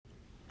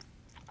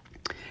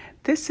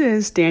This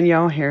is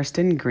Danielle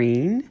Hairston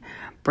Green,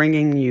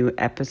 bringing you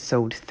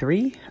episode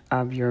 3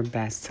 of Your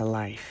Best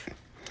Life.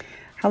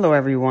 Hello,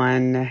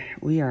 everyone.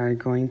 We are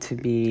going to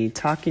be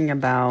talking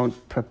about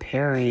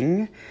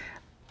preparing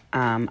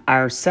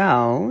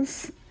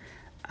ourselves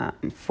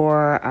for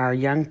our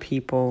young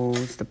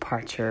people's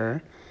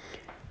departure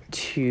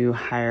to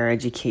higher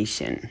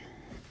education.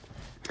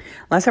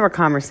 Let's have a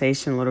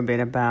conversation a little bit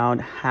about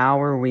how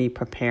are we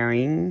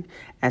preparing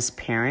as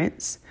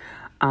parents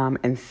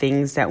and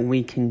things that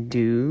we can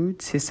do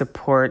to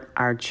support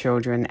our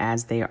children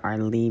as they are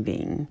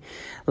leaving.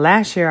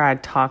 Last year, I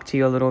talked to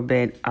you a little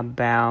bit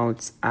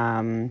about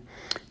are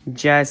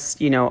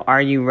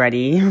you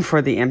ready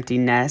for the empty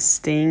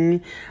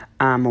nesting?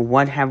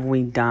 What have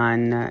we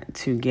done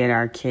to get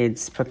our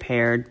kids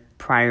prepared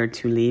prior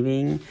to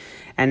leaving?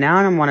 And now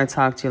I want to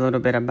talk to you a little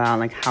bit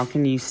about how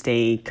can you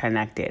stay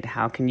connected?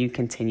 How can you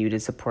continue to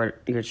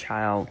support your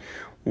child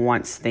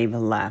once they've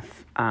left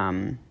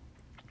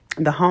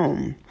the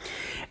home?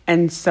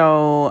 And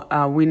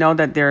so we know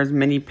that there's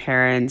many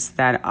parents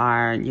that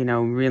are,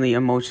 really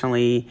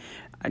emotionally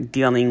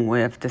dealing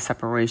with the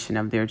separation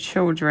of their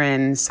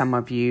children. Some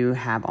of you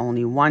have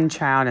only one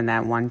child and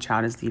that one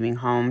child is leaving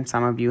home.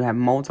 Some of you have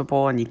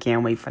multiple and you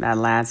can't wait for that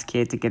last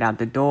kid to get out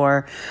the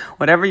door.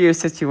 Whatever your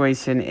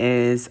situation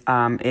is,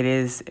 it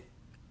is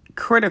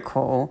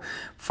critical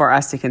for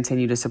us to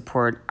continue to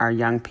support our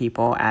young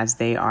people as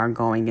they are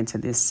going into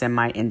this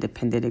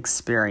semi-independent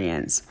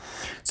experience.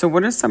 So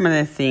what are some of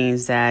the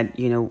things that,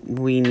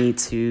 we need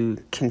to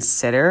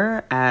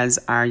consider as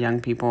our young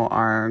people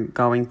are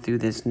going through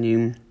this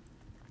new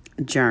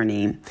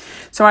journey?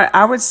 So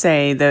I would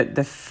say that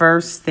the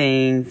first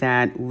thing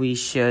that we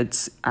should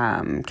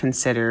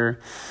consider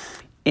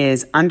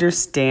is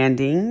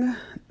understanding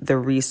the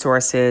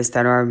resources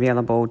that are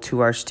available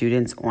to our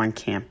students on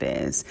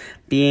campus,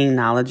 being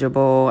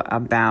knowledgeable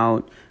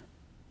about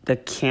the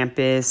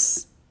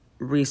campus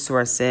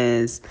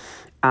resources,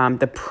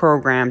 the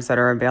programs that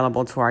are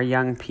available to our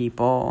young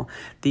people,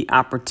 the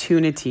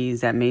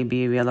opportunities that may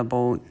be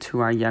available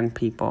to our young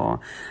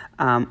people.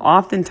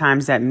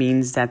 Oftentimes that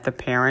means that the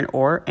parent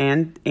or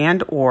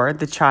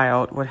the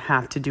child would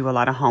have to do a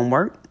lot of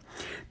homework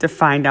to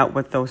find out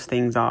what those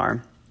things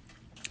are.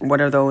 What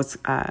are those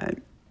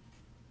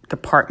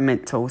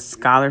departmental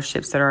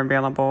scholarships that are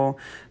available,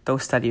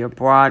 those study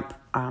abroad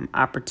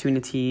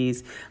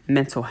opportunities,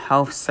 mental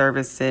health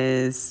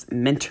services,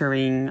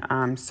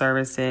 mentoring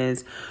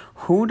services,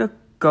 who to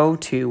go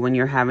to when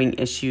you're having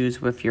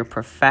issues with your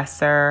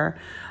professor,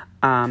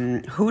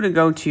 who to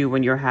go to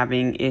when you're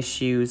having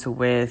issues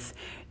with,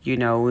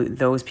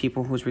 those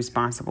people who's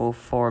responsible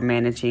for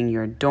managing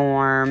your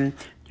dorm,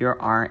 your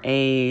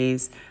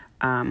RAs,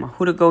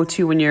 who to go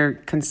to when you're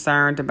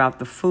concerned about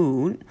the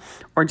food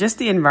or just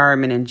the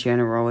environment in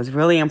general. Is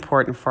really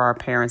important for our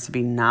parents to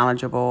be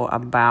knowledgeable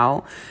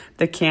about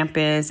the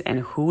campus and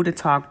who to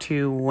talk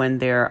to when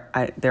there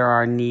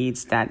are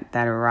needs that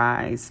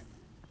arise.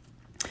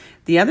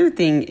 The other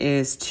thing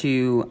is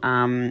to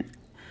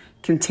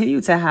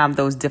continue to have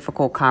those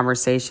difficult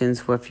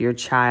conversations with your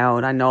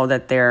child. I know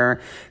that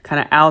they're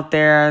kind of out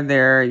there,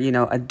 they're,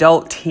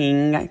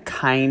 adulting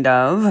kind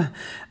of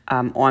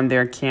on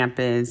their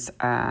campus,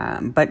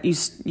 but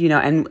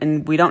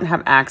and we don't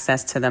have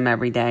access to them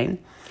every day.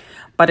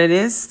 But it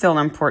is still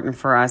important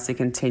for us to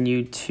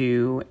continue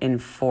to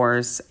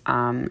enforce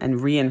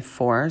and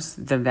reinforce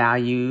the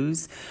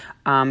values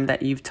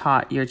that you've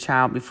taught your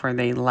child before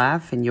they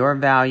left, and your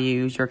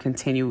values, your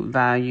continued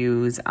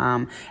values,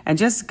 and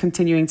just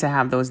continuing to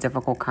have those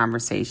difficult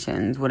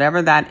conversations,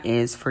 whatever that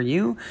is for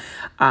you,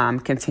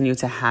 continue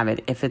to have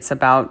it. If it's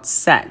about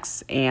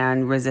sex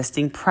and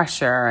resisting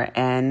pressure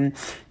and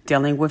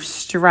dealing with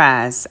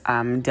stress,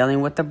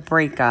 dealing with the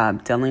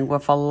breakup, dealing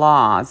with a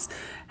loss,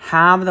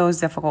 have those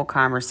difficult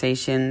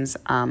conversations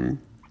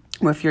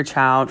with your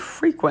child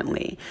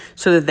frequently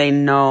so that they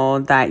know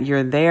that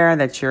you're there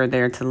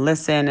to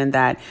listen, and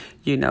that,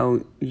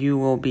 you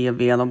will be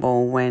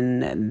available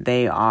when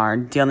they are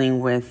dealing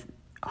with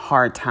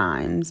hard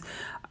times.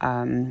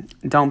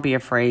 Don't be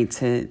afraid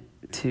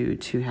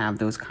to have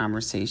those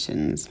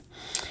conversations.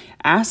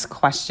 Ask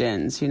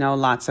questions,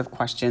 lots of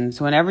questions.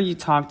 Whenever you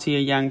talk to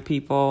your young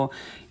people,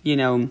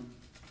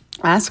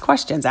 ask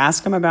questions.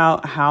 Ask them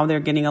about how they're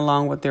getting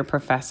along with their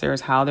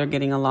professors, how they're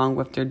getting along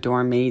with their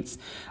dorm mates,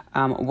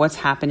 what's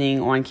happening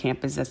on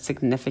campus that's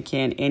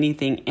significant,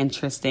 anything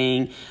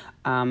interesting,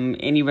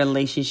 any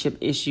relationship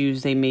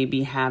issues they may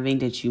be having.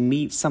 Did you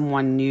meet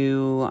someone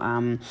new?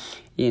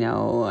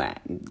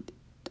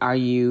 Are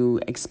you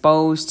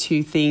exposed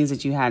to things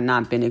that you had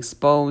not been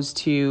exposed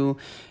to?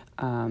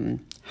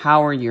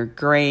 How are your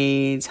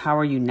grades? How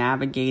are you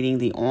navigating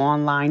the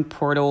online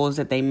portals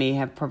that they may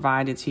have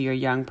provided to your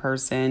young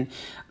person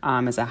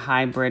as a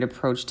hybrid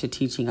approach to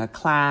teaching a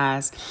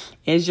class?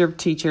 Is your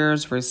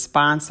teachers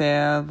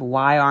responsive?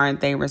 Why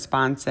aren't they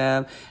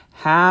responsive?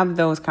 Have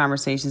those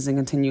conversations and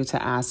continue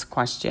to ask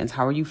questions.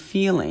 How are you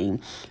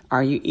feeling?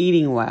 Are you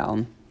eating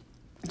well?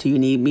 Do you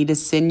need me to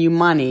send you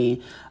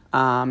money?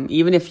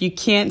 Even if you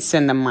can't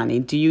send them money,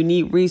 do you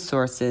need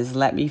resources?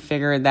 Let me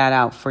figure that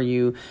out for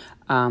you.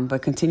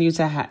 But continue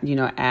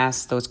to,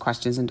 ask those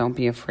questions and don't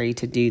be afraid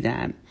to do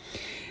that.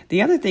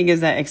 The other thing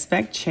is that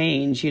expect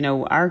change.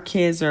 Our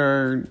kids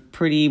are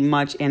pretty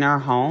much in our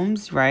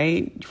homes,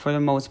 right? For the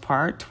most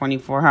part,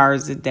 24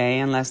 hours a day,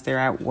 unless they're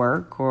at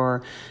work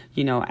or,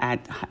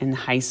 in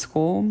high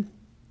school.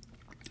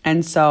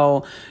 And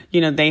so,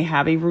 they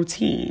have a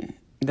routine,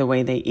 the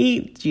way they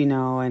eat,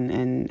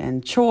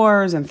 and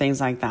chores and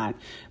things like that.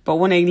 But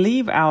when they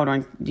leave out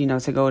on,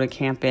 to go to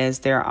campus,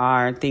 there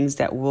are things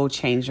that will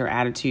change. Their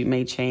attitude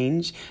may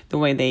change. The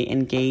way they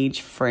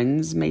engage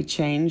friends may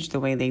change.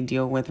 The way they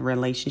deal with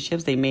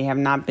relationships. They may have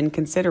not been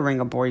considering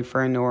a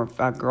boyfriend or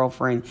a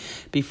girlfriend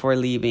before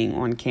leaving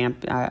on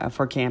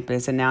for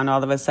campus. And now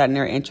all of a sudden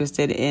they're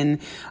interested in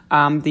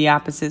the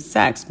opposite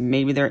sex.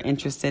 Maybe they're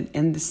interested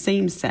in the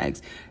same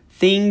sex.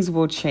 Things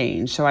will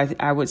change. So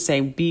I would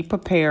say be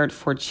prepared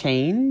for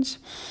change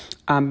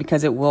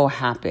because it will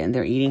happen.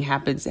 Their eating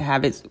habits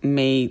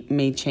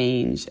may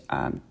change.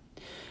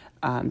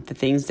 The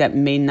things that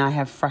may not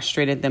have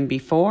frustrated them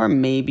before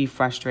may be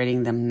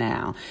frustrating them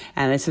now.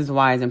 And this is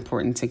why it's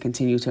important to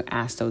continue to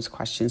ask those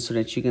questions so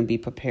that you can be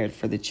prepared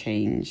for the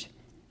change.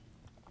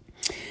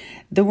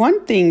 The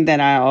one thing that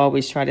I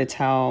always try to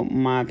tell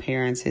my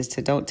parents is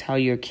to don't tell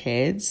your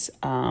kids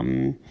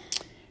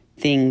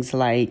things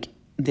like,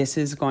 this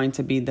is going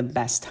to be the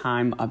best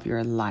time of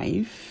your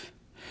life.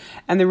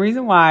 And the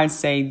reason why I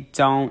say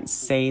don't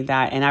say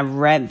that, and I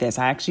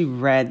actually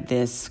read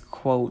this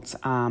quote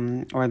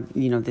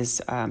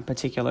this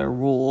particular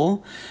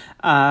rule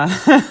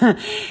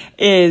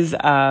is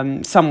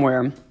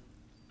somewhere.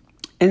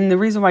 And the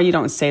reason why you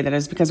don't say that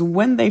is because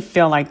when they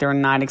feel like they're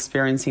not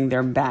experiencing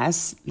their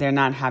best, they're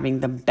not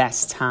having the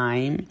best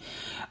time,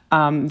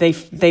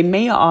 they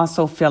may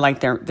also feel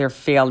like they're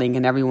failing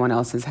and everyone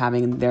else is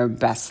having their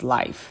best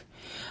life.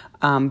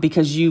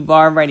 Because you've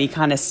already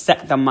kind of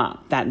set them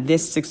up that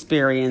this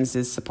experience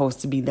is supposed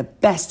to be the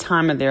best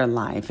time of their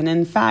life. And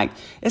in fact,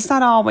 it's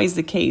not always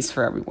the case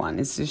for everyone.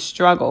 It's a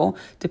struggle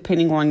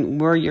depending on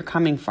where you're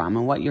coming from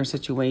and what your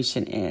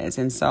situation is.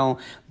 And so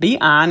be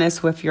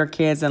honest with your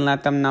kids and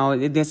let them know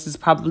this is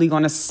probably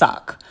going to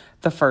suck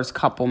the first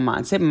couple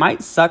months. It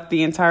might suck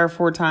the entire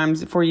 4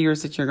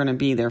 years that you're going to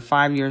be there,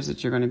 5 years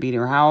that you're going to be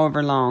there,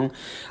 however long,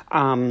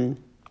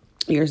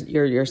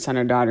 your son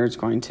or daughter is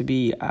going to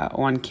be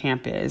on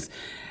campus.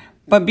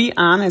 But be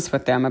honest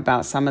with them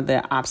about some of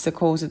the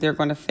obstacles that they're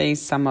going to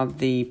face, some of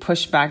the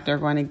pushback they're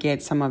going to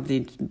get, some of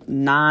the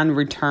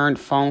non-returned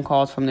phone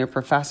calls from their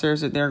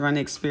professors that they're going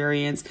to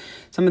experience,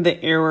 some of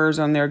the errors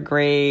on their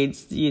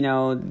grades,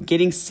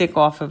 getting sick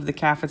off of the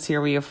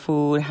cafeteria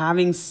food,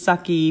 having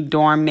sucky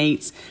dorm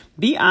mates.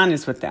 Be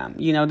honest with them.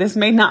 This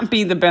may not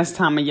be the best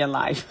time of your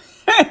life.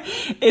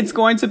 It's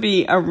going to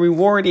be a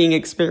rewarding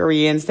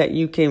experience that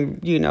you can,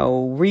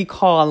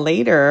 recall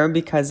later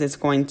because it's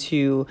going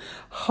to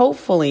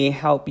hopefully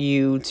help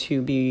you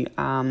to be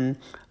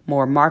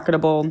more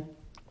marketable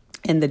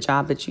in the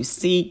job that you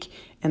seek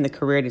and the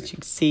career that you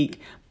seek.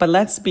 But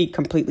let's be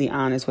completely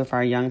honest with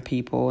our young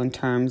people in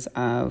terms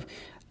of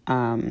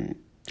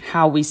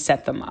how we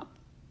set them up.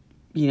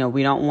 We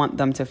don't want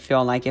them to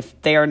feel like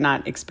if they're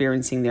not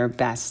experiencing their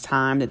best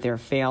time, that they're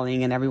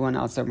failing and everyone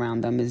else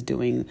around them is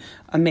doing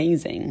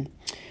amazing.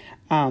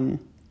 The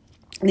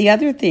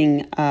other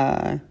thing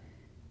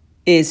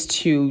is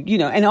to,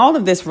 and all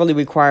of this really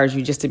requires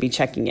you just to be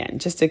checking in,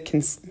 just to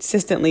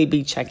consistently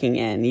be checking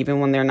in,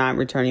 even when they're not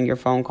returning your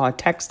phone call.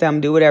 Text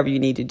them, do whatever you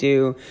need to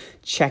do,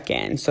 check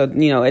in. So,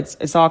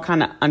 it's all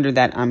kind of under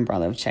that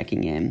umbrella of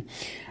checking in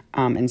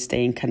and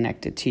staying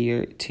connected to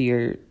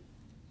your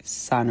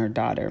son or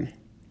daughter.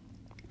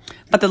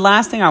 But the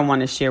last thing I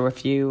want to share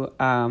with you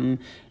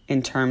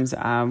in terms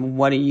of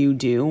what do you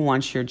do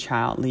once your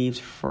child leaves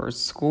for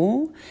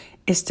school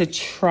is to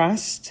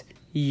trust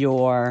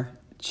your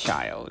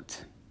child,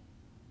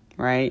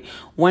 right?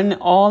 When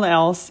all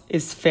else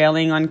is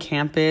failing on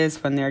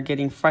campus, when they're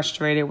getting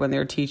frustrated, when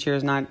their teacher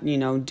is not,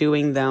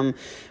 doing them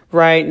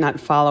right, not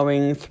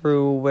following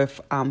through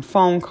with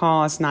phone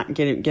calls, not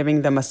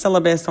giving them a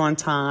syllabus on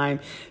time,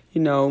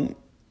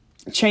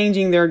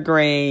 changing their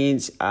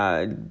grades,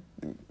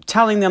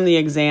 telling them the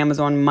exam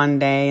is on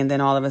Monday and then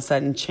all of a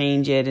sudden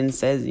change it and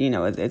says,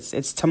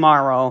 it's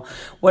tomorrow.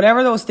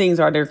 Whatever those things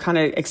are, they're kind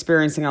of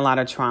experiencing a lot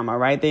of trauma,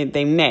 right?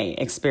 They may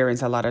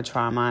experience a lot of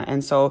trauma.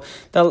 And so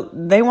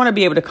they want to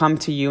be able to come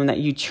to you and that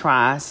you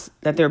trust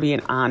that they're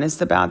being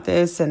honest about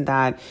this and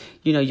that,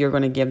 you're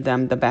going to give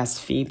them the best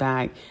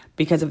feedback.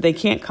 Because if they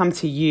can't come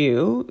to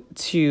you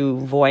to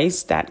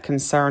voice that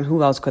concern,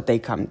 who else could they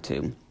come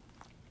to?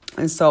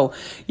 And so,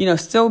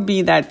 still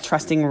be that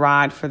trusting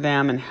rod for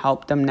them and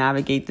help them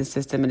navigate the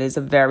system. It is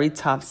a very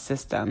tough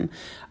system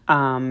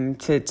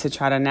to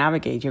try to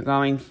navigate. You're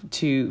going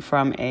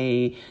from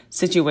a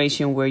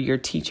situation where your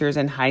teachers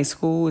in high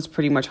school is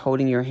pretty much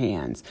holding your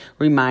hands,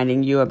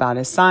 reminding you about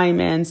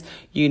assignments.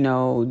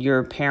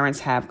 Your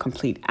parents have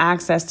complete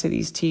access to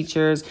these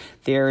teachers.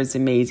 There's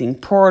amazing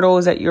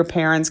portals that your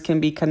parents can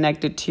be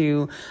connected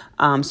to.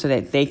 so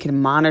that they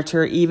can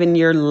monitor even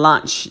your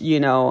lunch,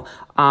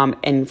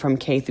 and from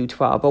K through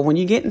 12. But when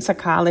you get into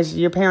college,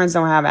 your parents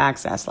don't have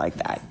access like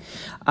that.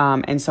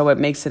 And so it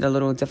makes it a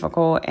little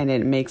difficult, and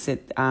it makes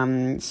it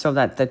so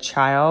that the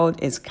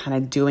child is kind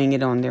of doing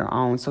it on their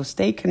own. So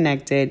stay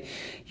connected,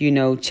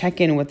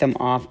 check in with them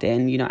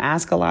often,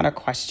 ask a lot of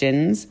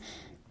questions.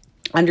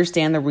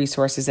 Understand the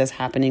resources that's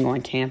happening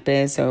on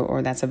campus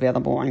or that's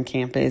available on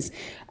campus.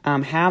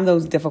 Have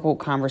those difficult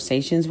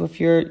conversations with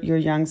your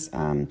young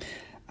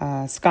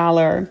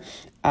scholar.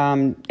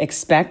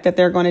 Expect that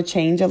they're going to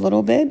change a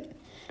little bit.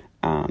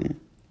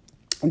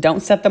 Don't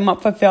set them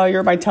up for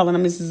failure by telling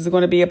them this is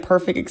going to be a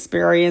perfect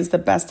experience, the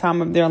best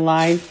time of their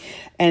life.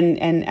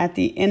 And at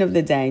the end of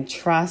the day,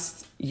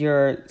 trust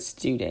your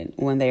student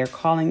when they are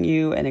calling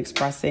you and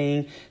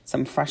expressing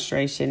some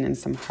frustration and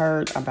some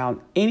hurt about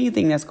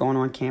anything that's going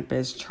on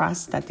campus.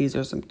 Trust that these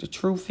are some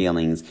true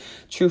feelings,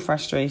 true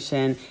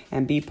frustration,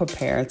 and be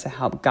prepared to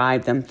help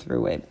guide them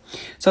through it.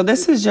 So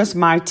this is just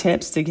my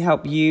tips to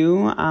help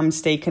you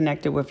stay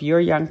connected with your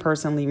young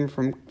person leaving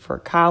for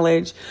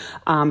college.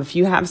 If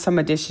you have some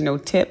additional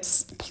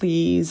tips,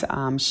 please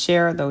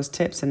share those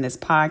tips in this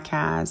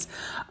podcast.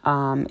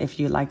 If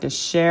you'd like to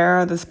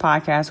share this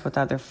podcast with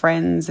other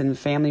friends and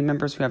family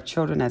members who have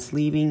children that's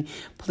leaving,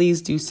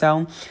 please do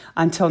so.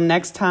 Until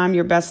next time,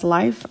 your best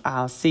life.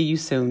 I'll see you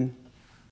soon.